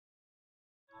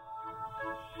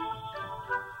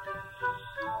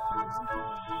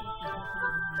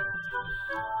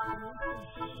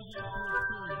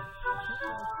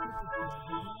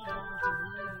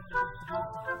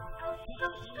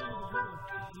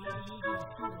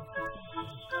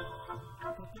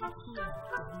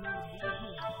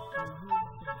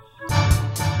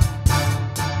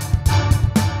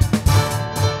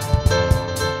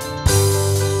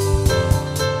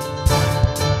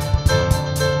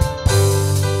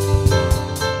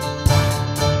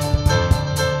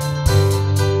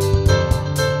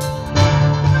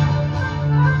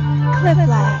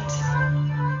Cliplight.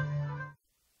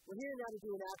 We're here now to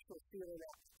do an actual sealant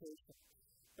application.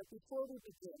 But before we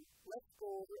begin, let's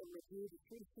go over and review the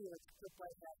three sealants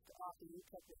Cliplight has to offer you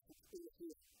technicians in the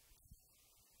field.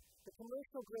 The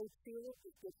commercial grade sealant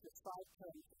is good for 5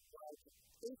 tons of larger.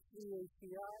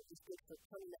 HVACR is good for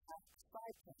 10.5 to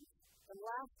 5 tons. And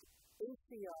last,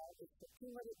 ACR is for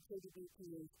 230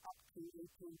 BTUs up to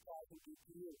 18,000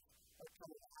 BTUs, or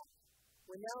 10.5.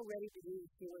 We're now ready to do the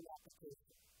sealant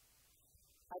application.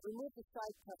 I've removed the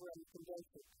side cover on the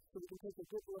condenser so we can take a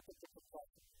good look at the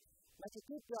compressor. Like a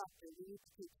good doctor, we need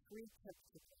to take 3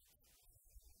 temperature checks.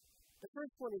 The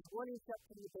first one is 1 inch up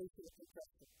from the base of the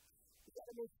compressor. You've got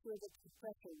to make sure that the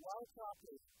compressor, while it's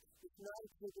operating, is not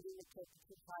exhibiting a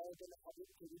temperature higher than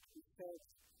 180 degrees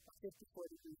Fahrenheit, or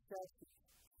 54 degrees Celsius.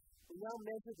 We now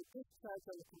measure the discharge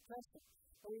on the compressor,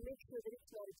 and we make sure that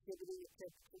it's not exhibiting a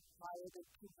temperature higher than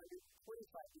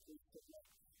 225 degrees Fahrenheit,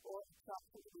 or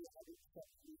approximately 170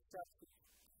 degrees Celsius.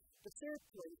 The third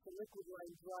point is the liquid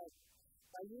line driving.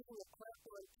 By using a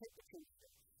platform temperature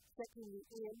meter, checking the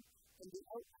in and the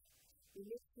outlet, we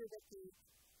make sure that the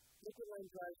liquid line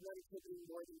drive is not exhibiting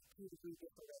more than 2 degree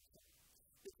differential.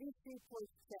 If these 3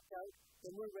 points check out,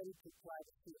 then we're ready to apply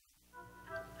the seal.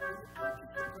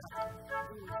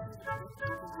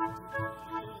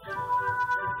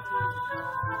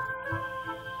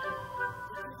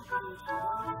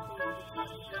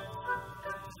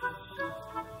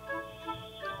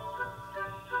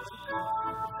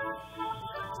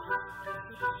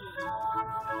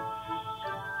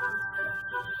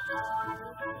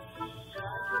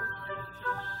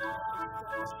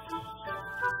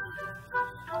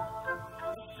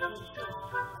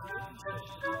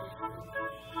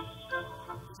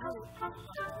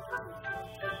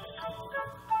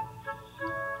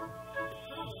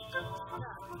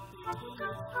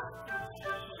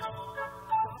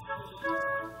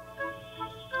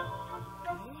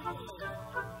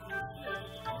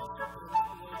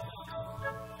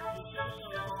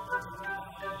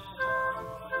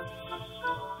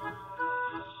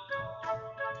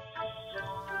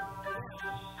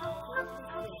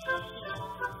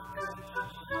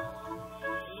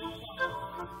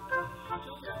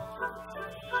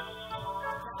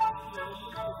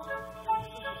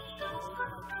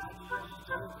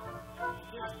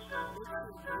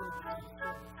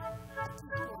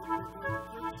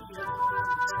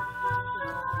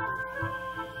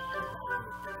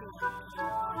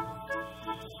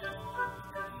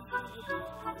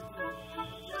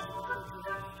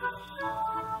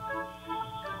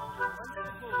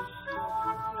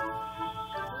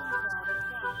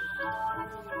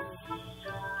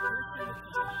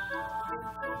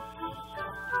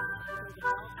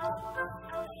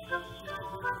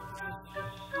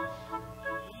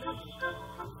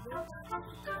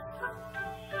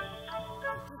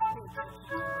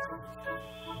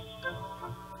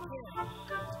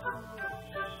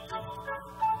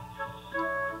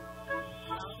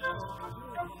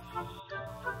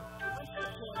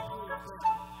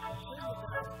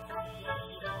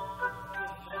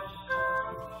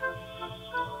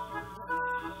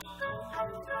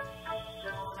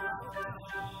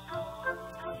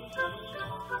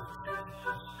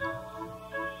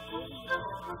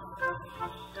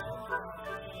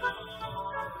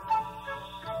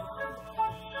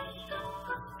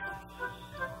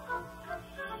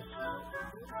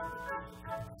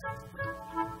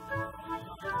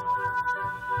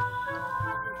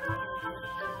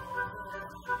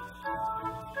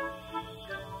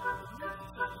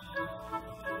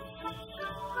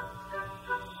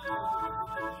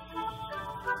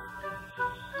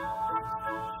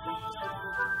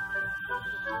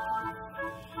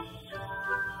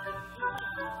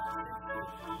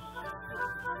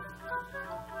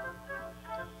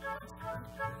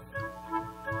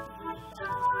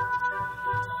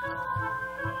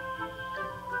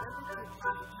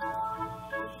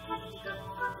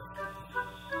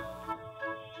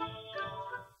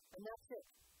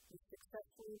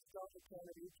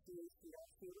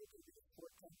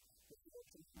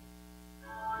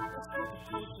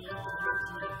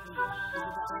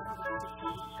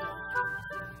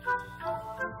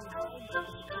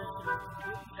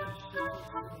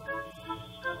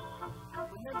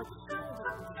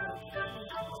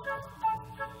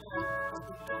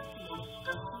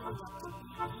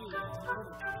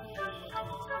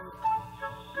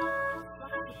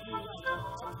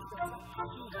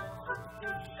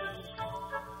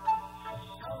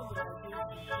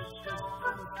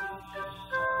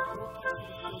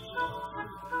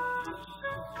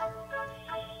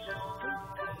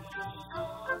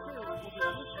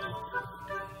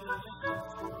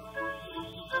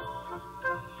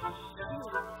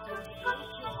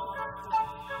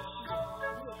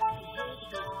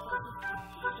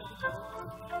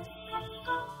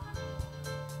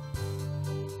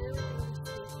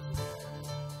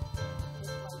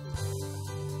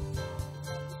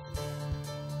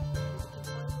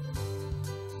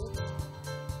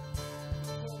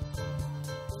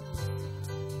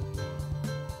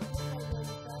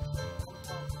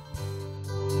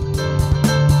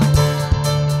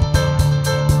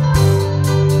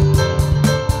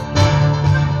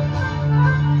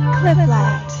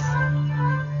 Cliplight.